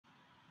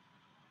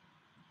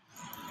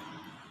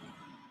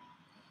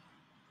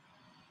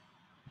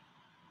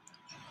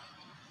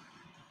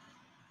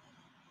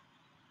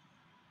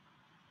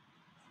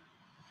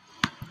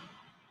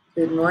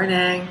Good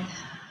morning. I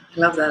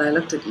love that. I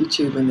looked at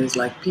YouTube and there's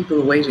like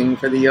people waiting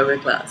for the yoga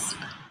class.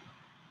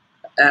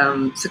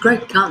 So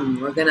great,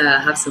 come. We're gonna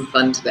have some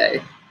fun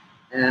today.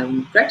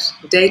 Great.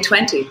 Day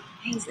 20.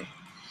 Amazing.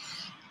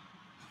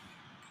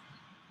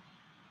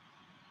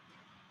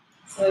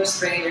 So just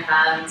bringing your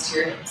hands to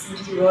your hips and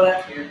just roll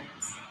out your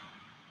hips.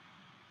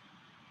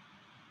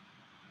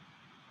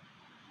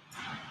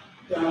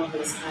 Love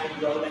this kind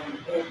of rolling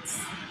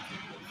hips.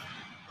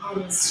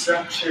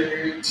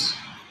 Unstructured,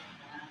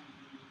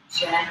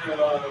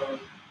 general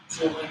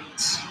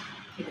joint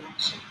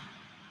connection.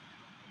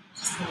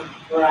 Just kind of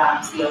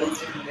grabs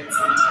loads of different bits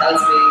and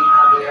tells me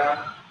how they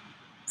are.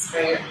 Just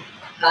bring your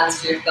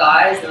hands to your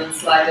thighs and then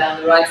slide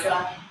down the right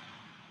side.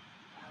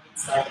 And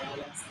slide down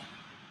the left side.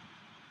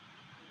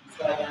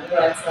 Slide down the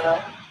right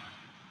side.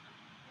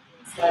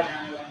 Slide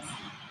down the left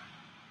side.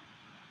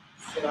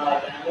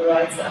 Slide down the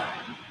right side.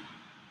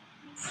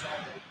 Slide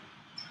down.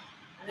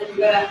 And then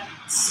you're going to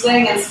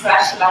swing and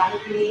scratch the back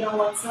of your knee on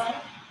one side.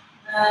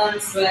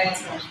 And swing and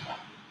scratch the back.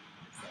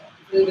 So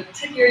a little bit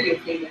trickier, you're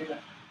feeling the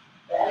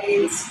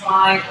belly, the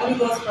spine. Only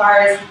goes as far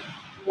as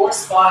your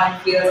spine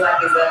feels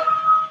like is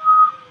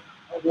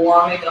a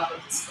warming up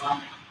of the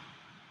spine.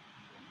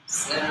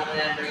 So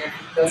then bring your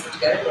feet closer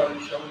together, roll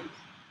your shoulders.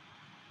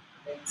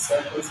 Bring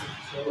circles with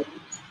your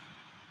shoulders.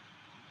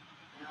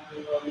 Now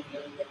we're rolling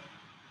over.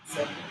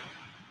 Circle.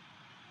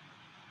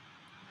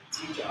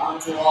 Reach your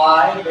arms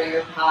wide, bring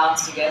your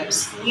palms together,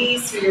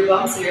 squeeze through your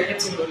bum so your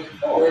hips are moving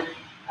forward,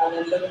 and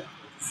then look at this.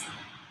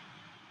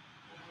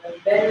 And then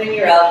bending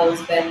your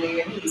elbows, bending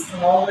your knees.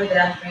 Come all the way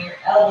down, bring your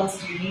elbows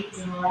to your knees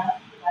and around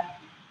your back.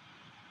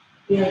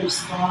 Feel your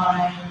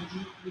spine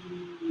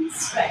deeply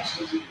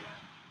stretch as you go.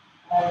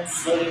 And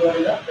slowly roll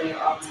it up, bring your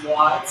arms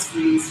wide,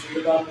 squeeze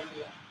through your bum with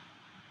your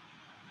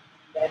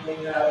left.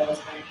 Bending your elbows,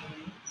 bending your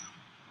knees,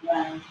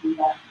 around your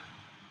back.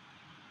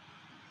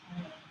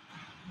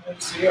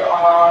 Through your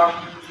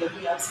arms,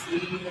 looking up,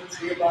 squeezing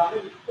through your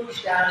body,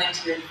 push down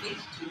into your feet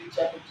to reach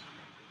up into your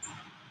knees.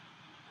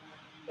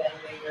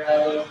 Bending your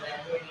elbows,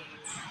 bend your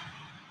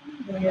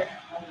knees. Bring your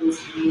elbows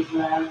to your knees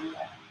around your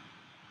back.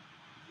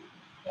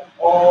 Come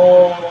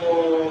all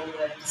the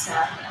way to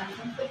stand and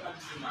come foot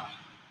onto the mat.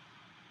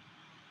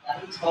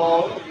 Stand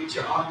tall, reach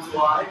your arms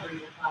wide, bring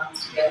your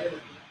palms together.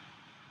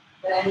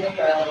 Bend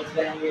your elbows,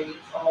 bend your knees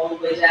all the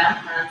way down,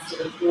 hands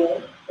to the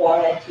floor,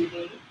 forehead to your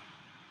knees.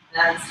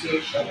 Hands to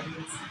your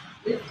shoulders,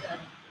 lift up.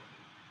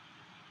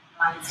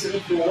 Hands to the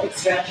floor,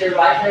 stretch your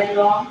right leg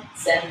long,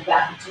 send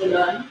back into a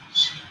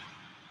lunge.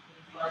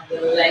 Find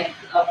the length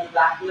of the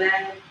back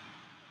leg.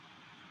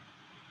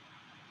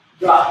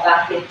 Drop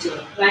back into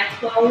a plank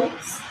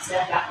pose,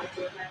 step back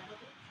into a plank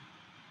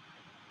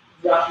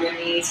pose. Drop your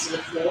knees to the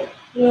floor,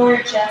 lower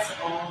your chest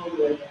all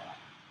the way down.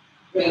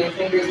 Bring your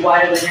fingers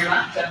wider than your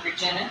mat, tuck your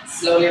chin in,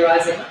 slowly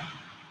rising up.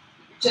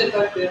 Keep your chin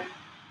tucked in.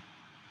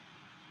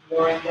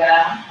 Lowering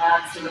down,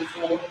 hands to the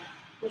floor,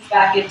 push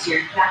back into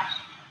your cat,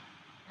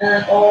 and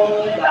then all the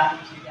way back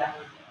into your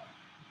downward dog.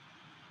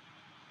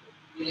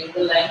 Feeling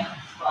the length,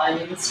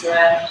 finding the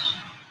stretch.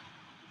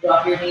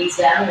 Drop your knees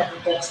down, let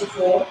them touch the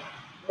floor,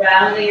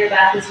 rounding your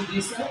back as you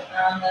do so,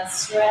 and then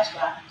stretch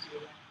back into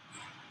your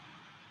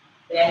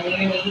legs.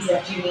 Bending your knees,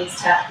 let your knees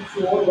tap the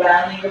floor,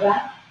 rounding your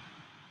back.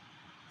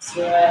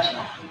 Stretch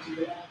back into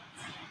your legs.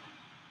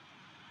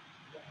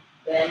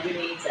 Bend your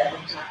knees, let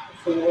them tap the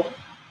floor.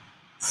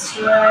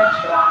 Stretch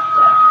back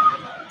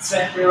down.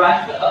 Stretch your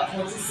right foot up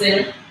towards the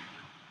ceiling.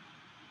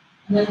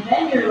 And then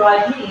bend your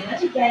right knee. And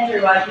as you bend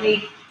your right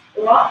knee,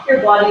 rock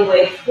your body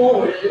weight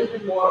forward a little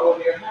bit more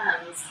over your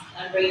hands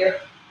and bring your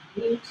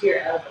knee to your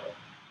elbow.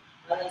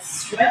 And then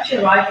stretch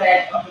your right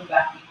leg up and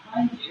back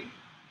behind you.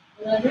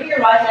 And then bring your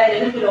right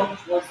leg a little bit over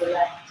towards the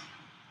left.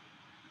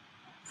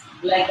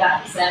 Leg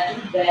back to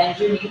center, bend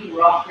your knee,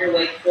 rock your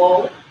weight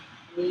forward,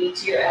 knee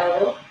to your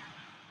elbow.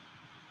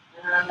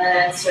 And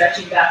then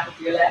stretching back with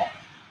your leg.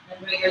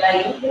 And bring your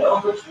leg a little bit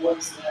over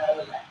towards the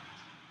left.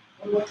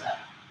 One more time.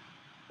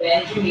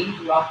 Bend your knee,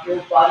 rock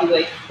your body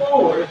weight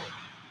forward.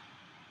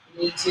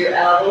 Knee to your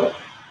elbow.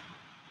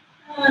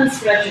 And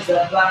stretch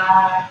yourself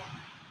back.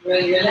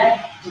 Bring your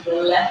leg to the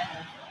left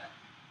hand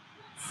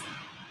side.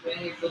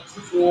 Bring your foot to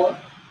the floor.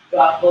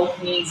 Drop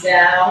both knees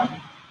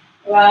down.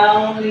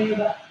 Rounding your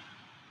back.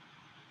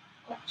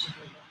 Up to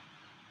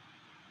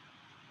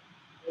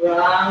your back.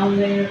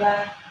 Rounding your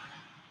back.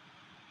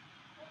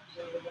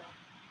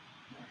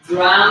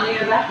 Rounding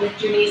your back,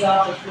 lift your knees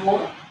off the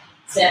floor,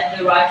 step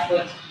the right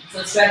foot,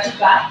 so stretch it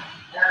back,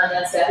 and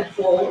then step it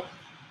forward,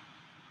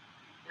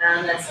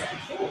 and then step it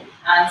forward.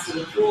 Hands to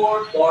the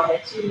floor,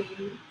 forehead to your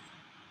knees,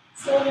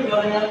 slowly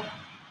rolling up,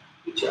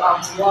 keep your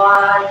arms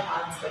wide,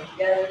 hands come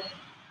together,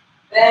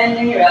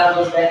 bending your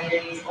elbows, bending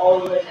your knees all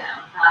the way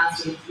down,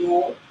 hands to the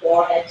floor,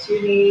 forehead to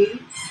your knees,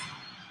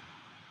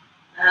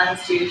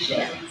 hands to your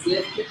shins,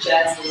 lift your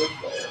chest and look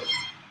forward.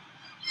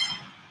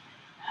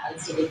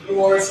 Hands to the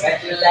floor,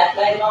 stretch your left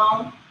leg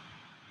long,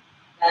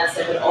 and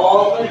step it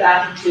all the way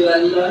back into a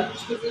lunge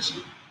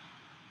position.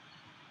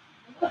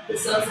 I love the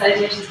sun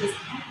salutations because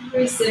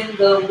every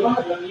single one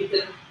of them you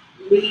can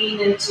lean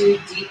into,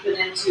 deepen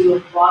into,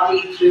 and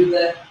body through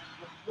the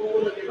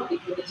whole of your body,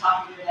 from the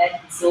top of your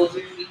head, the soles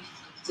of your feet,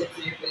 to the tips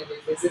of your fingers.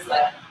 This is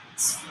like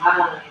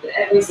expand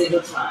every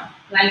single time.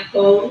 Plank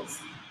pose,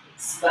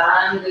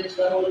 expand into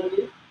the whole of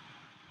you.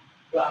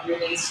 Drop your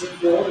knees to the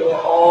floor, go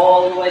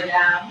all the way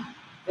down.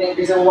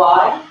 Fingers are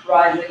wide,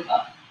 rising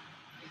up.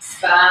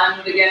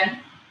 Expand again.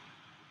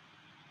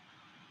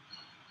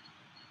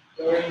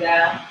 Going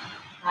down.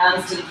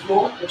 Hands to the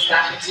floor, push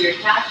back into your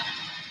cat.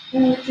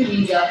 And lift your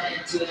knees up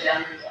into a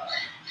downward dog.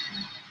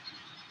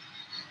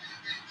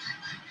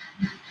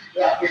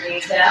 Drop your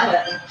knees down,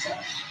 let them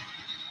touch.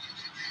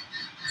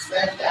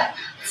 Stretch back.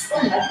 It's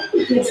fun. I think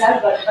we kids out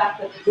about the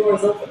fact that the door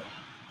is open.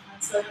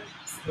 That's like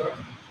the door.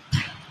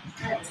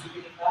 Alright, it's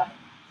really fun.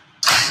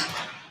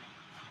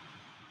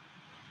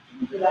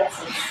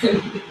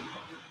 Relaxing.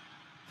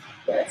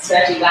 Good.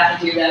 Stretching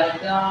back into your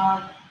downward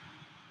dog.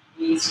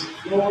 Knees to the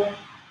floor.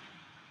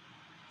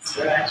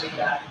 Stretching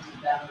back into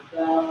the downward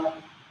dog.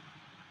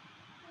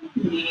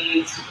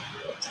 Knees to the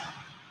floor.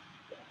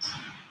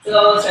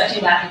 So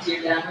stretching back into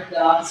your downward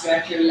dog.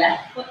 Stretch your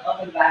left foot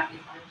up and back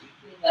behind you.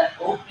 Feel that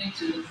opening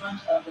to the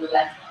front of the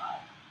left thigh.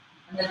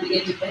 And then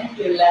begin to bend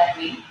your left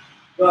knee.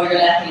 Draw your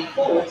left knee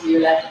forward to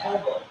your left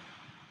elbow.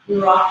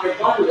 You rock your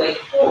body weight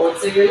forward,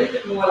 so you're a little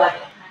bit more like a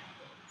plank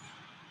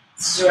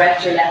pose.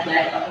 Stretch your left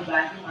leg up and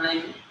back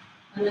behind you.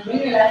 And then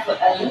bring your left foot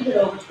a little bit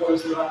over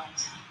towards the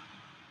right.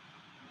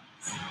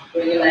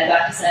 Bring your leg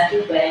back to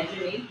center, bend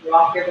your knee,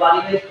 rock your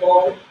body weight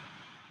forward,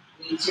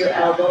 knee to your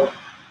elbow,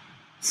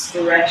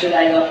 stretch your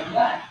leg up and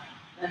back,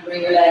 and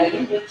bring your leg a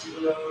little bit to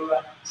the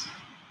right.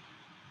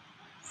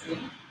 So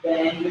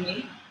bend your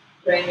knee,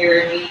 bring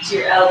your knee to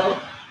your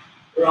elbow,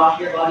 rock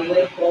your body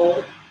weight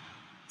forward,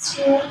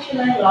 stretch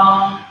your leg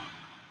long,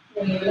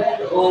 bring your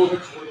leg over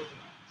towards the right.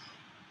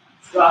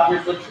 Drop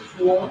your foot to the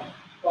floor,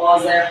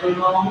 pause there for a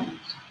moment.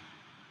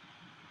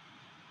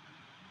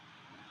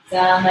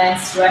 Down then,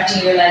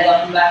 stretching your leg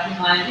up and back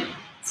behind you.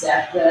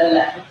 Step the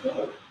left foot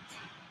forward.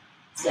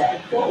 Step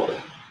it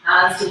forward.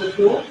 Hands to the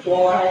floor,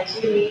 forehead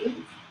to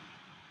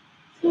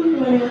your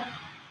knees.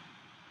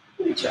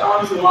 Put your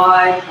arms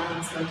wide,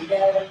 hands come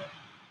together.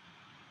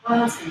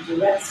 Hands come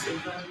to rest in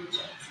front of your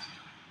chest.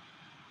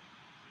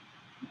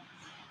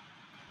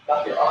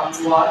 Drop your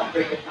arms wide,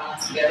 bring your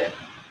hands together.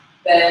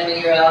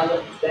 Bending your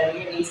elbows,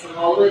 bending your knees, come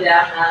all the way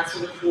down. Hands to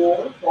the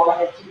floor,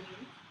 forehead to your knees.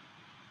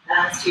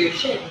 Hands to your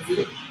shins,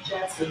 lift your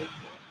chest to the floor.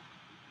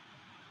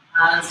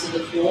 Hands to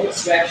the floor,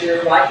 stretch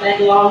your right leg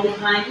long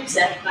behind you,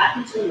 step back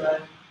into the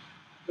right.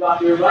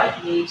 Drop your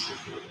right knee to the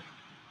floor.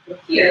 From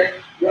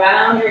here,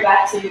 round your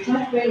back so you're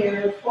trying to bring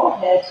your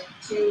forehead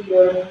to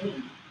your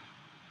knee.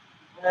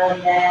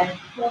 And then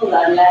pull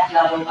that left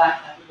elbow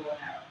back like a bow and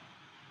arrow.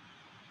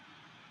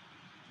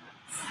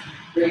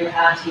 Bring your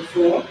hand to the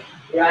floor,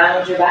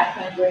 round your back,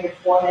 and bring your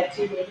forehead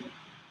to your knee.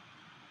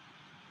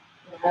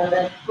 And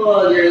then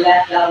pull your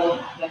left elbow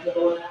back like a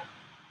bow and arrow.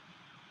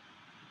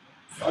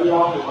 So a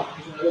long walk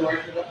is another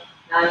word for that.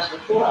 Hand to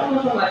the floor. I'm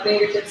going to put my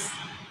fingertips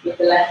with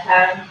the left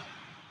hand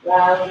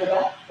round your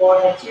back,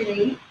 forehead to your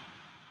knee.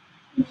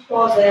 Just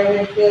pause there, we're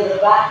going to feel the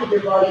back of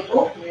your body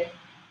opening.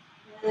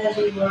 And as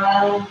you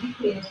round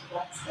deeply into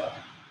that spot.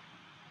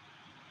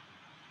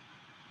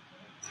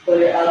 Pull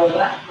your elbow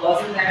back,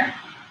 pausing there.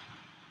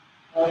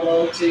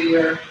 Elbow to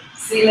your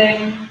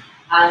ceiling,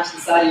 hand to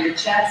the side of your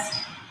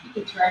chest. You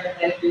can turn your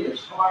head if you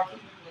wish, or keep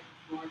it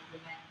forward to the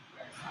neck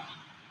where it's not.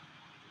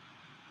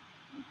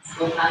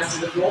 Both hands to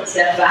the floor,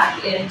 step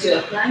back into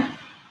a plank.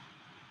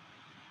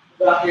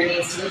 Drop your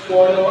knees to the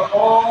floor, lower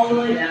all the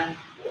way down.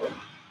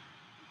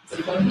 So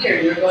from here,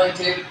 you're going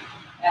to,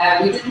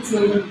 we did this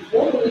movement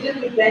before, but we did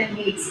it with bent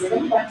knees. So we're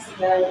going to practice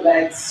now with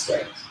legs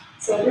straight.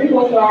 So bring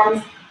both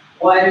arms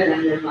wider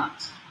than your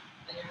mat,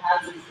 and your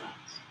hands in front.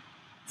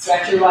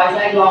 Stretch your right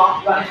leg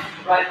long,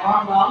 right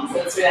arm long,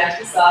 so straight out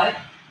to the side.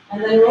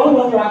 And then roll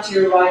over onto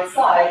your right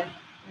side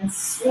and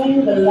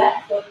swing the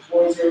left foot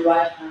towards your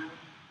right hand.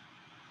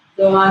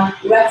 So I'm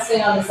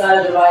resting on the side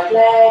of the right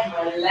leg,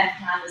 my left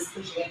hand is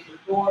pushing into the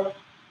floor,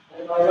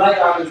 and my right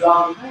arm is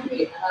long behind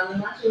me, and I'm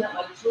imagining that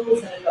my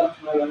toes headed up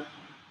to my right hand.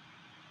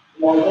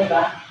 All the way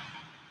back.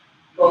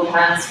 Both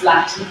hands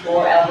flat to the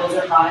floor, elbows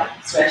are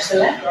high. Stretch the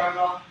left arm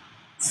long,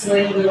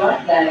 swing the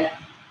right leg,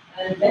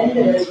 and bend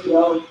it as you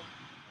go.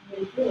 And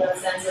you feel that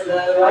sense of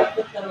the right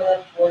foot coming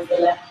up towards the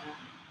left hand.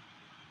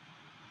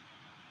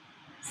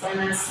 So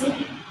now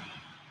swing.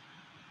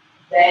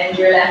 Bend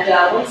your left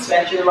elbow,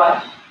 stretch your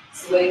right.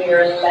 Swing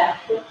your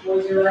left foot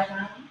towards your right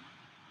hand.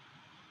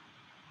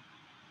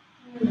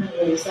 And then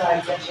the other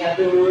side, stretching out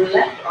the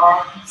left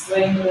arm,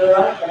 swing the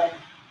right leg.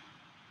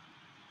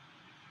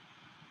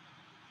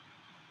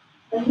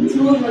 And these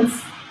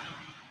movements,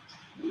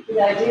 the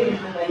idea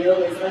behind my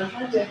yoga is that I'm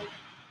trying to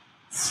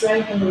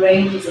strengthen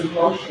ranges of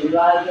motion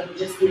rather than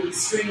just the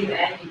extreme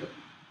end of it.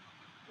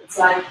 It's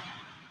like,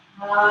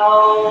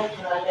 how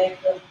can I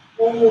make the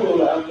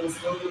whole of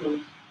this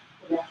movement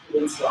connected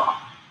and strong?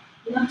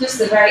 Not just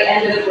the very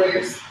end of it where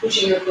you're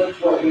pushing your foot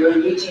forward, you're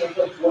reaching your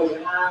foot towards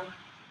your hand.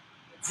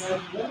 It's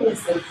like, what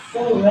is the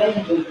full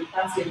range of the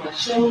capacity of my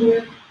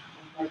shoulder,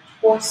 of right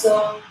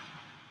torso.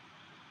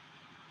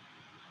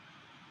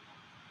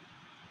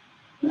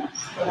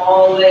 Come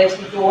all the way to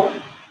the floor.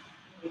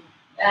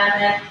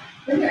 And then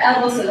bring your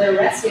elbows so they're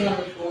resting on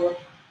the floor.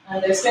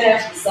 And they're straight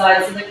out to the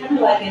side. So they're kind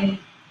of like in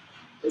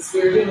this.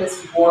 We were doing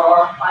this before.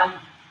 Or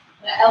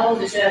the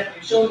elbows are straight out from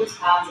your shoulders,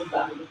 hands are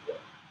flat on the floor.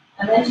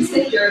 And then just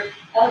lift your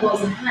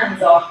elbows and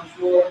hands off the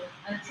floor.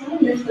 And try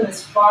and lift them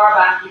as far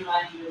back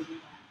behind you as you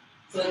can.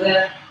 So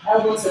the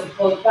elbows are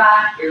pulled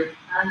back, your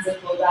hands are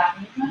pulled back,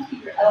 and you're trying to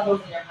keep your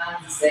elbows and your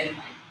hands the same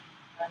height.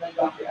 And then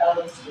drop your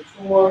elbows to the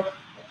floor, lift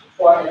your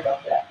forehead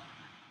up there.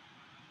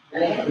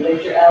 And again,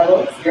 lift your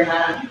elbows, your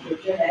hands,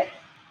 lift your head.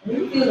 And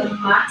you feel the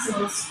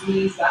maximum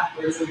squeeze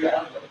backwards of your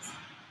elbows.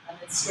 And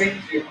then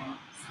straighten through your arms.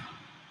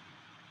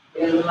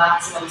 Feel the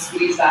maximum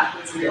squeeze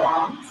backwards of your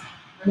arms.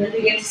 And then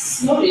begin to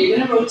slowly, you're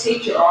going to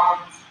rotate your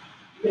arms.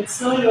 You can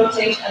slowly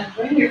rotate and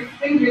bring your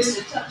fingers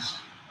to touch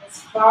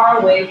as far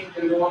away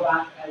from your lower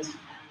back as you can.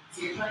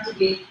 So you're trying to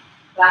be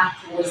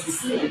back towards the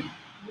ceiling.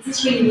 This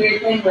is really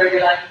weird thing where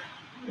you're like,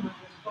 I don't know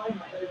how to find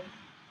my other.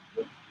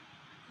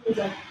 It's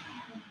like,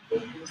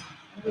 fingers.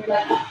 And you're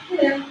like,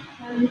 hello,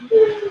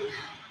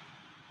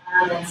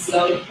 and then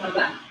slowly come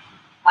back.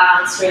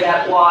 Arms straight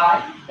out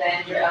wide,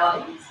 bend your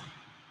elbows.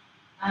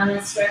 And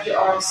then stretch your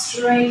arms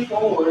straight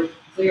forward.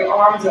 So your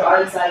arms are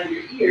either side of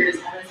your ears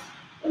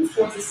and it's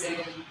towards the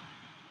ceiling.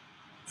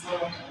 One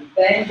more time.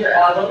 Bend your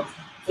elbows.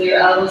 So your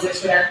elbows are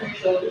straight out from your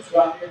shoulders.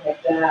 Rock your head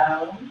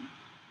down.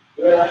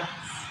 Relax.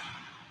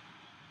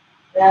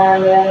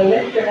 And then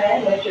lift your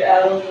head, lift your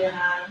elbows and your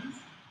hands.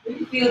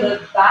 Really feel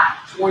the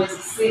back towards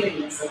the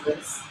ceilingness of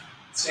this.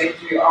 Straight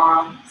through your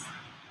arms.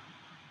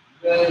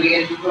 Good.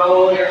 Begin to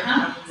roll your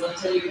hands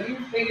until you bring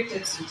your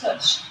fingertips to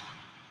touch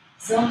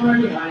somewhere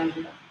behind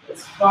you,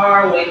 as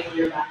far away from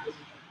your back as you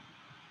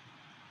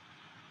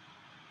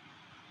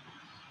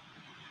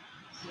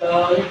can.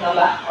 Slowly come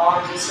back,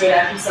 arms are straight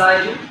out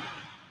beside you.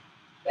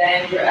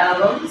 Bend your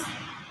elbows,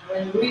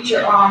 and then reach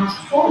your arms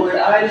forward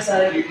either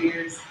side of your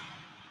ears.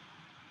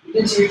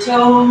 Into your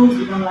toes,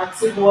 become like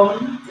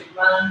Superwoman,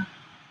 Superman.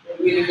 Get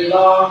really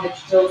long, get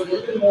your toes a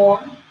little bit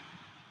more.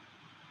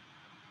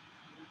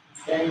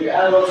 Bend your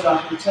elbows,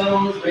 rock your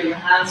toes, bring your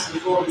hands to the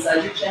floor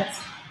beside your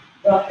chest.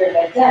 Drop your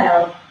head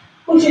down.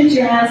 Push into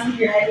your hands, keep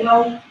your head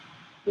low.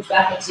 Push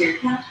back into your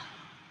cat.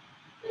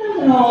 And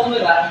then all the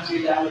way back into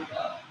your downward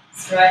dog.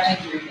 Stretching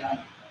through your downward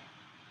dog.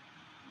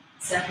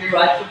 Step your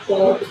right foot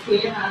forward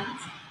between your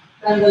hands.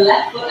 And the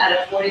left foot at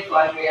a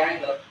 45-degree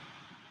angle.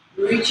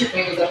 Reach your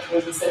fingers up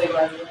towards the ceiling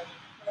right there.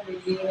 And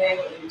leaning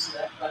into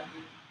that front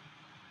knee.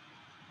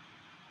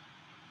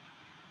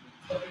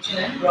 Put your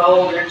chin in,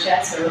 roll your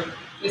chest or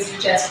twist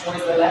your chest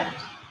towards the left.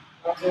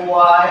 Arms are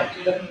wide,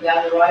 you're looking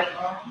down the right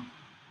arm.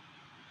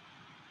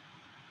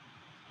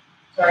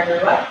 Turn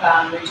your right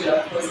palm, reach it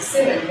up towards the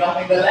ceiling,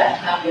 dropping the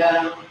left hand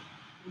down,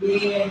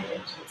 leaning into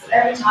it. So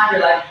every time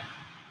you're like,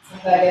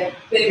 if I get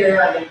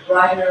bigger, I get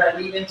brighter, I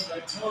lean into my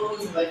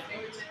toes and my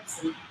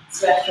fingertips and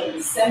stretch from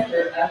the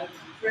center out into the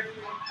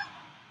periphery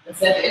and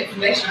send the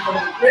information from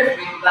the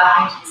periphery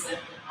back into the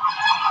center.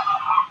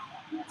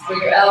 So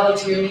bring your elbow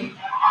to your knee,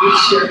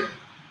 reach your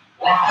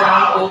left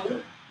arm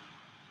over.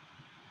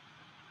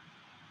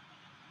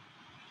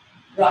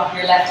 Drop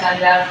your left hand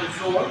down to the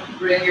floor,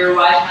 bring your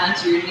right hand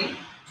to your knee.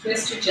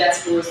 Twist your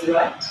chest towards the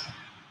right.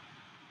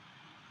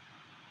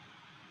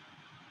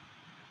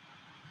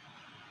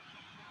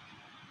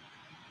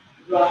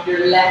 Drop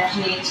your left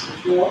knee to the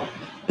floor.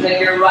 Bring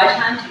your right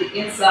hand to the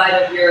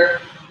inside of your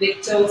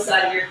big toe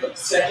side of your foot.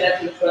 Stretch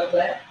out to the front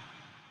leg.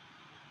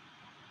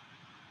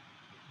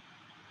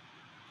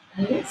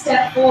 And you can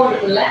step forward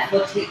with the left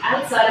foot to the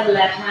outside of the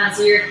left hand.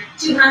 So your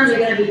two hands are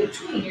going to be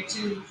between your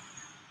 2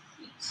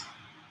 feet.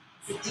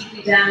 Sit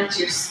deeply down into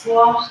your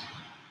squat.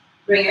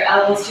 Bring your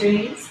elbows to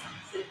your knees.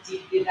 Sit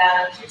deeply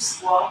down into your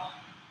squat.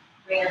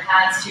 Bring your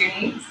hands to your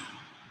knees.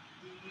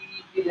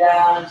 Deeply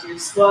down into your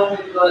squat.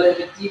 Maybe go a little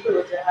bit deeper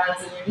with your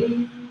hands on your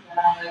knees.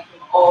 And then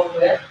come all the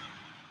way up.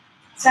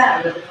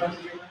 Stand at the front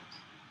of your mat.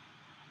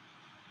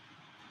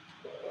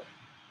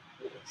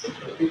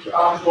 Reach your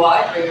arms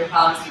wide. Bring your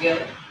palms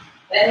together.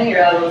 Bending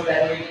your elbows,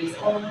 bending your knees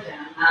all the way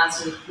down.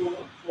 Hands to the floor.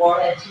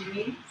 Forehead to your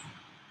knees.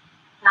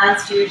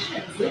 Hands to your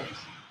shins. Lift.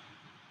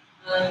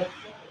 And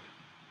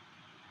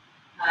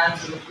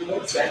hands to the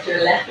floor, stretch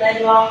your left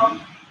leg long,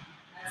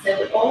 and step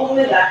it all the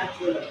way back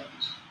into a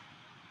lunge.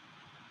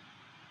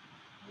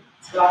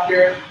 Drop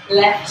your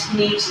left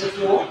knee to the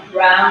floor,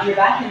 round your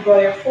back and draw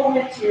your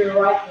forehead to your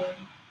right knee.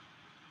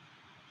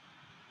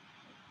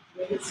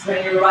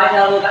 Bring your right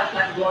elbow back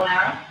like a bow and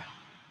arrow.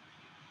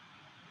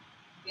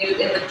 Feel it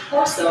in the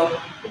torso,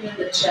 feel it in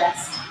the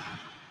chest.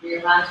 Bring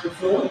your hand to the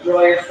floor,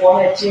 draw your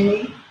forehead to your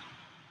knee.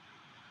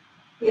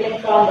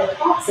 Feeling from the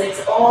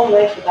coccyx all the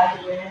way to the back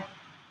of your neck.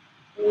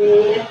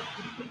 Lift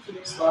to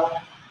your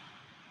spine.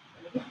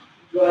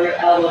 Draw your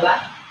elbow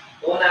back,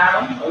 bow and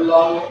arrow or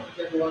long one,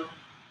 whichever one.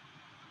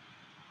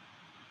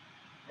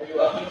 And you're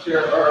welcome to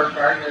your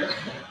partner.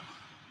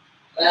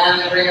 And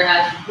then bring your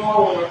hands to the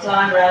floor one more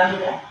time, round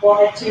your neck,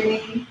 forehead to your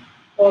knee,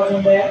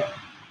 pausing there.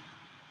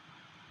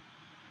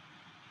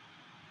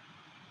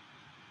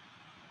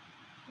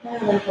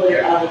 And then pull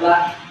your elbow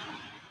back.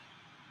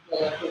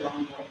 Pull up the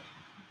long way.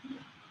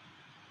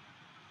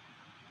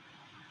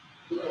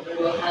 Bring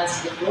both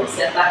hands to the floor.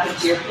 Step back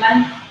into your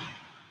plank.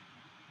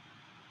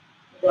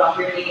 Drop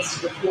your knees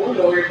to the floor.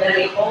 Lower your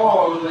belly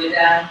all the way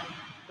down.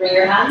 Bring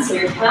your hands so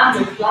your hands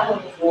are flat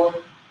on the floor.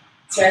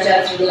 Stretch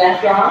out through the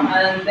left arm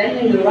and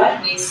bending the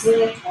right knee,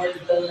 swing it towards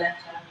the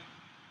left hand.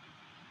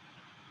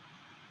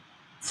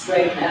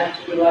 Straighten out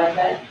to the right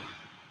leg.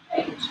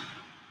 Right.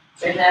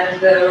 Straighten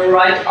out the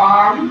right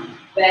arm.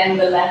 Bend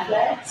the left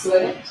leg.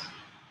 Swing it.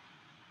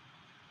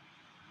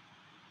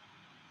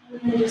 And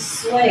then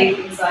just sway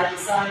from side to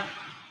side.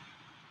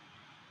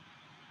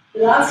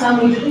 The last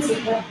time we did this, we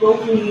kept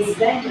both knees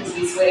bent as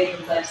we swayed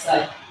from side to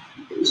side.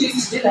 You can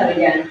choose to do that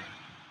again.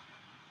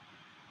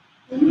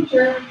 I'm not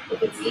sure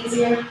if it's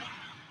easier.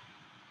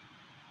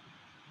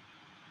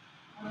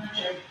 I'm not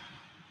sure.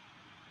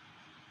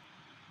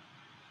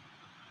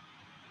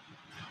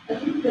 I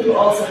think because we're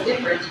all so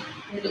different,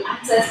 we can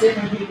access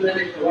different people in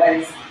different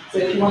ways. So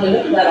if you want to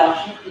look at that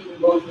option, keeping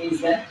both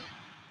knees bent,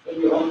 so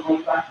your own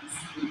home practice,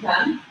 you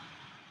can.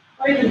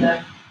 Or even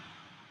no.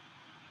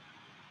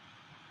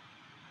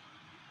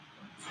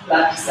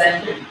 Back to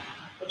center.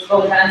 Push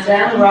both hands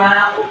down,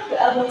 round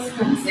the elbows,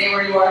 and stay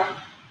where you are.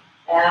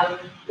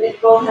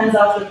 Lift both hands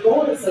off the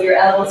floor so your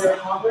elbows are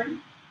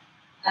hovering.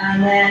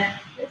 And then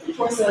lift the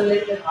torso a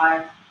little bit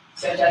higher.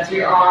 Stretch out to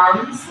your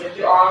arms. Lift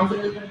your arms a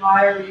little bit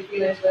higher. Really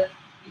feel it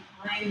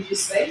behind your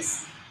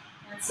space.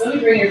 And slowly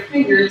bring your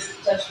fingers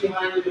to touch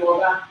behind your lower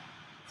back.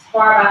 As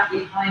far back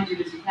behind you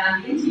as you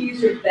can. Begin to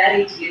use your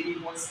belly to give you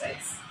more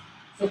space.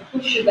 So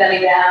push your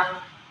belly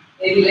down.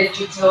 Maybe lift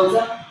your toes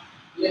up.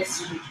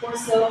 Lift your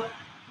torso.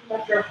 Feel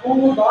like your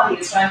whole body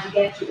is trying to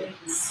get you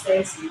into the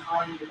space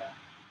behind your back.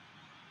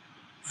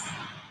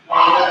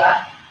 Lay your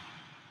back.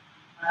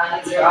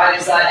 Hands are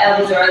either side,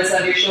 elbows are either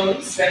side of your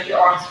shoulders. Stretch your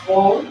arms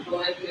forward.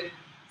 Go into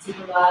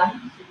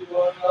Superman,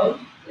 Superwoman mode.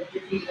 Lift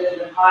your feet a little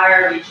bit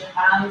higher. Reach your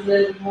hands a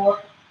little bit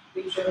more.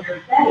 Reach from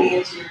your belly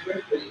into your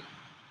periphery.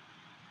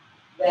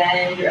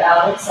 Bend your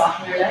elbows,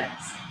 soften your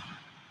legs.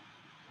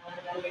 And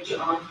then reach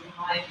your arms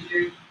behind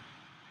you.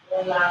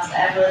 One last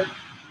effort.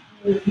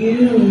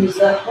 Use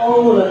the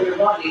whole of your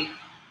body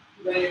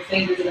to bring your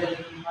fingers a little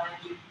bit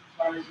behind you as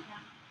far as you can.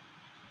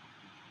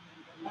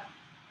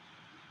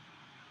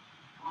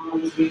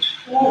 Arms reach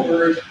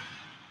forward,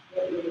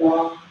 really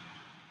long.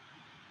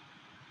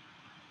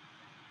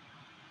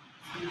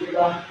 Keep your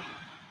bum.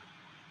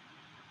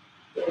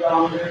 Go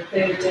longer.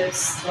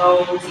 Fingertips,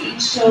 toes.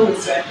 Each toe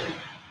is stretching.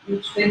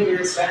 Each finger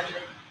is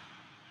stretching.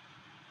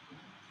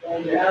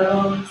 Bend your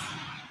elbows.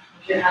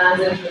 Push your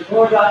hands into the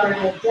floor. Drop your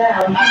head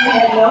down. Keep your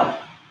head low.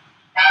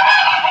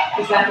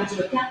 Push back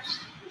into a catch.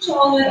 Push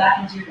all the way back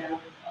into your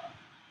downward dog.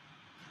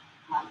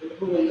 Half of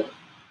the wheel.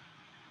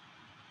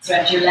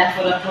 Stretch your left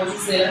foot up towards the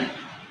ceiling.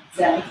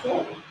 Step it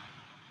forward.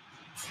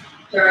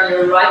 Turn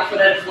your right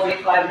foot at a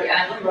 45-degree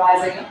angle,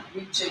 rising up,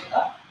 reaching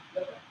up.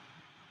 Look up.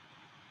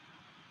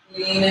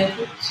 Lean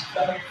into it.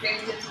 Drop your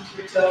fingertips into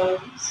your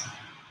toes.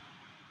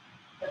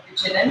 Tuck your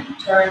chin in.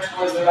 Turn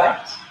towards the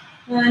right.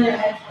 And your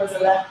head towards the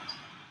left.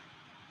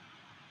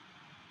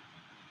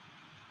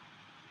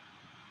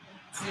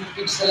 So you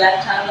reach the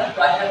left hand up,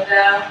 right hand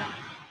down.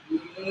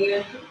 Lean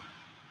into it.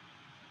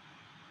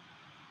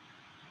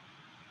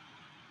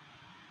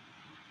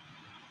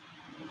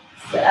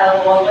 The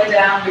elbow all the way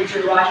down, reach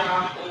your right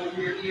arm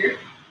over your ear.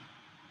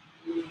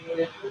 Lean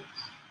into it.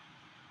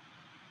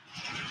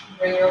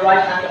 Bring your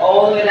right hand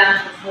all the way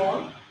down to the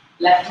floor.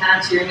 Left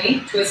hand to your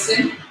knee,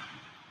 twisting.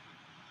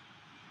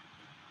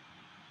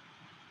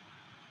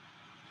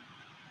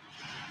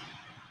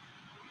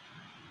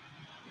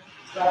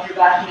 Drop your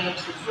back knee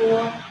into the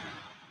floor.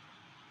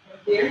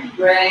 Right here.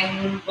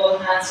 Bring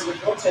both hands to the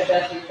floor, stretch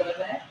out to the foot of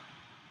the head.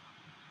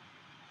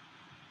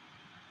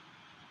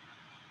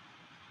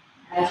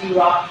 As you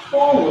rock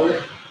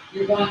forward,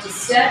 you're going to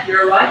step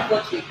your right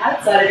foot to the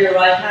outside of your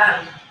right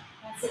hand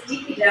and sit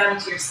deeply down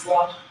into your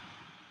squat.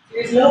 So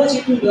you're as low as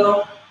you can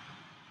go.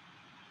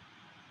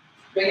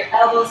 Bring your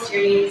elbows to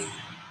your knees.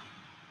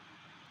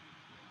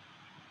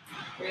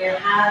 Bring your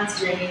hands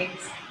to your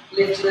knees.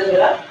 Lift a little bit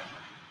up.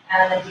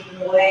 And then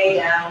deepen way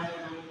down.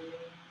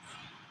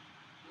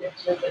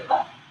 Lift a little bit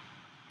up.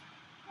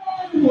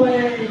 And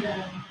way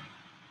down.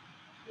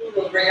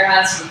 We'll bring your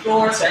hands to the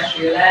floor, stretch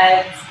your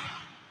legs.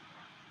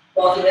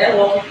 While you're there,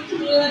 walk your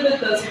feet a little bit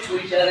closer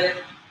to each other.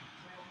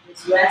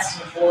 Just rest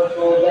in the forward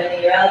fold,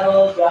 bending your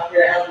elbows, drop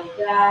your elbows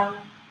down,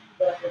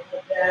 drop your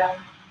foot down.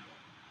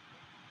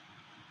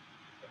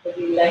 There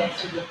will be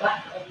length to the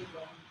back of your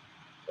body.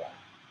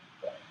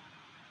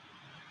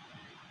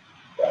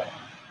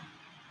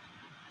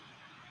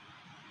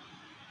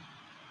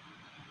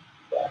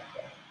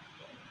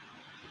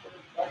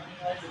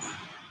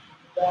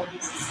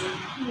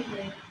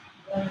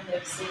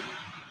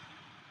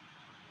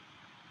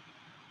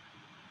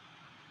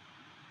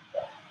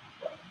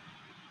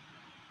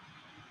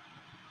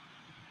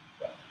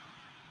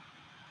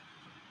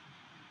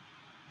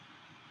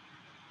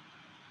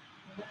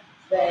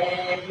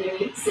 Bend your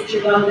knees, sit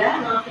your bum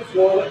down off the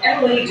floor,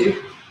 whatever way you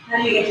do. How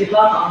do you get your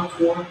bum on the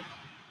floor?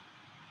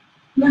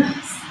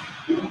 Nice.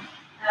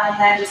 And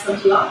then just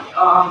come to lock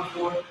on the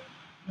floor.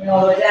 Bring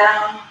all the way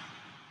down.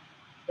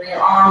 Bring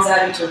your arms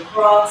out into a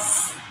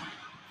cross.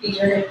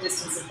 Feet are hip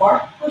distance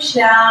apart. Push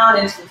down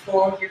into the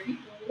floor with your feet.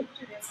 Lift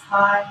your hips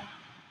high.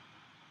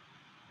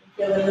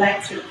 Feel the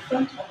length through the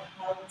front of the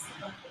pelvis, the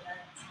front of the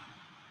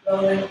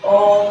legs. Rolling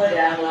all the way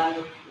down,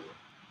 landing forward.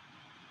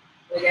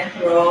 Again,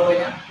 roll it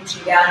down,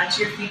 pushing down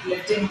into your feet,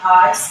 lifting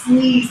high.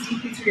 Squeeze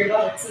deeply through your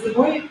buttocks. So the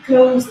more you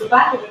close the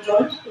back of the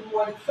joint, the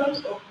more the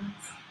front opens.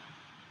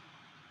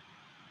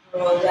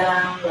 Roll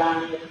down,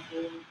 round, and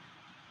forward.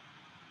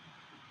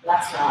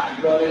 Last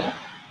time, rolling up.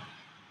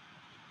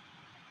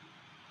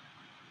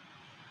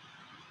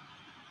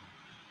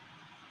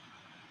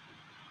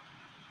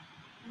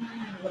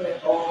 Roll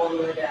it all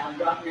the way down.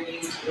 Drop your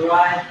knees to the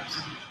right.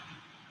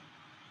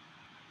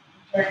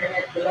 Turn your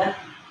head to the left.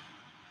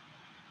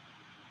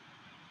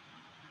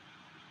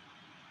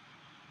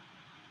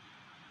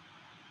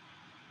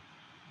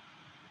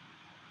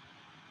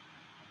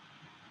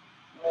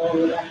 All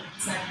the way back to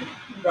the center.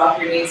 Drop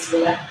your knees to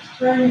the left.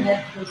 Turn your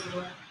head towards the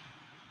right.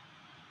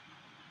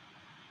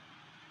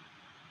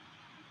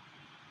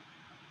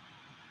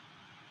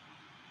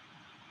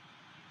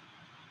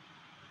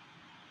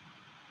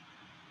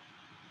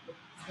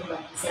 Come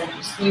back to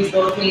center. Squeeze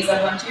both knees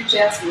up onto your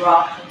chest.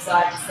 Rock from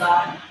side to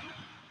side.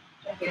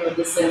 Check in with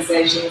the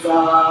sensations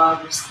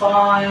of your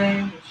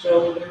spine, your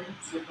shoulders,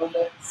 your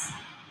buttocks,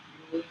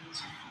 your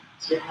knees,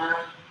 your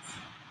hands.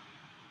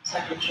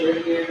 Temperature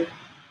here,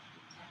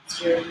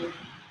 texture here.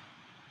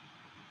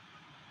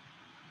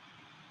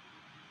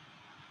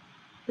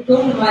 The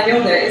goal of my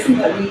yoga isn't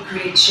that we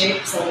create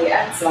shapes on the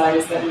outside,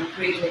 it's that we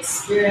create an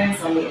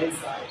experience on the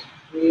inside.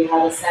 We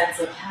have a sense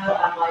of how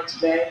am I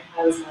today,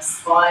 how is my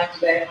spine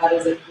today, how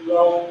does it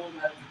roll,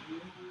 how does it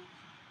move,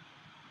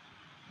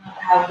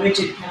 how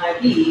rigid can I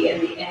be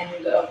in the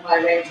end of my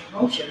range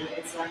of motion.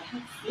 It's like how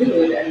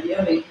fluid and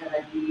yummy can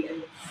I be in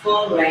the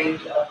full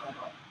range of my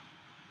body,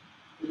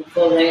 in the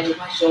full range of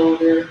my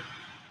shoulder,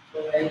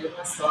 full range of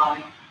my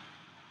spine.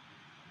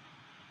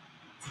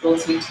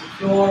 Both feet to the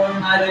floor,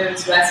 either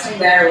it's resting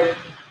there with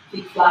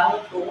feet flat on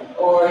the floor,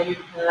 or you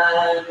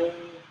can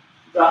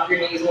drop your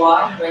knees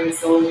wide and bring the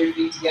soles of your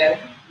feet together.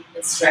 You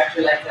can stretch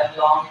your legs out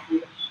long if you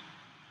wish.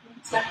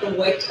 Just let the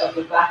weight of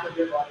the back of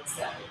your body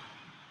settle.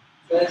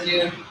 So as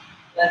you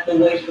let the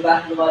weight of the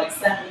back of the body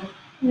settle,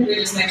 maybe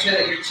just make sure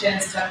that your chin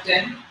is tucked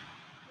in.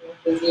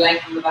 There's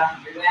length in the back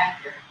of your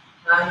neck, your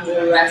hands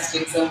are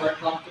resting somewhere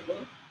comfortable.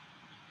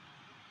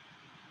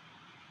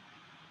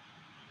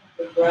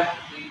 The breath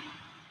be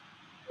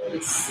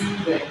really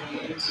soothing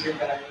into your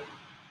belly.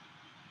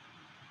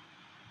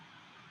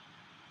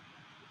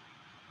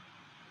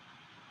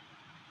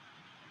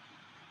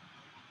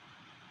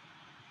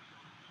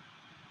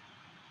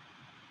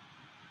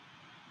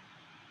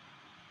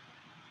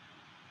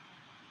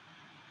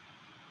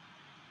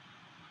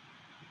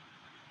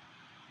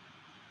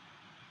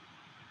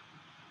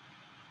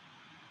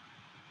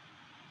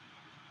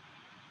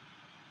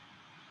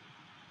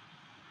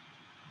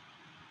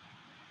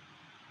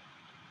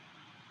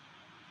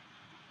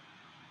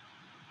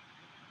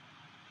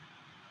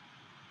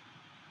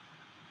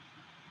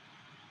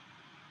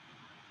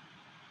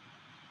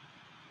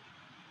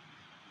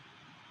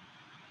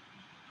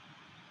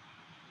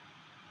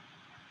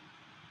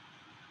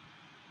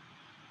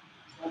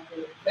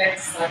 Your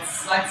face,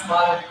 slight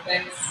smile on your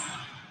face.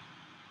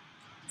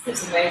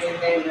 It's amazing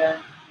thing, the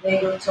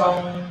vagal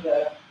tone,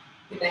 the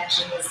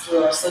connections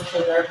through our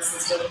social nervous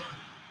system.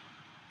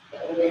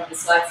 When we have a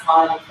slight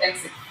smile on your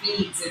face, it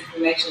feeds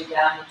information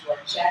down into our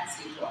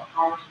chest, into our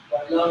heart,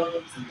 into our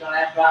lungs, and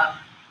diaphragm,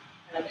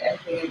 and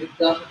everything in the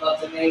gut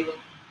above the navel.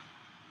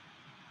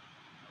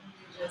 And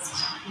it just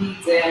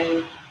feeds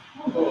in,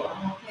 oh,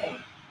 I'm okay.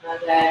 And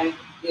then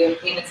the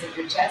okayness of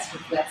your chest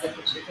reflects up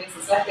into your face.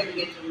 It's like they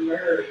begin to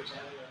mirror each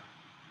other.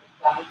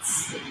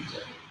 Bounce with each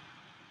other.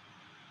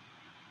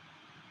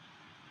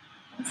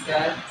 Thanks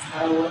guys,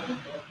 how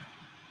wonderful.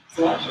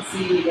 So I shall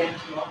see you again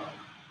tomorrow.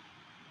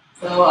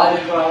 So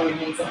either drawing your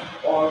knees up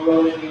or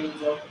rolling your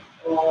knees over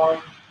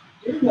or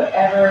doing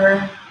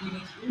whatever you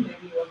need to do.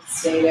 Maybe you want to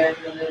stay there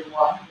for a little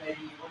while,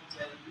 maybe you want to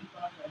leap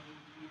up and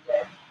do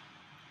your day.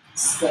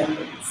 Swim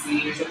in the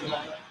sea or something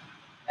like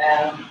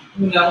that.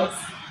 Who knows?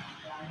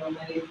 I know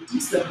many of you do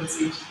swim in the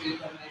sea, which is really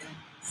quite amazing.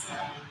 It's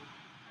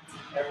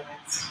very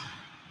nice.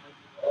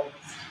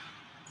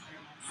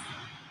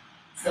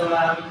 So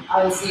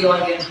I will see you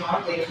all again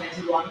tomorrow, day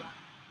 21.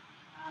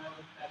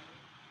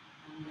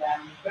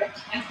 And great,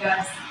 thanks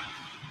guys.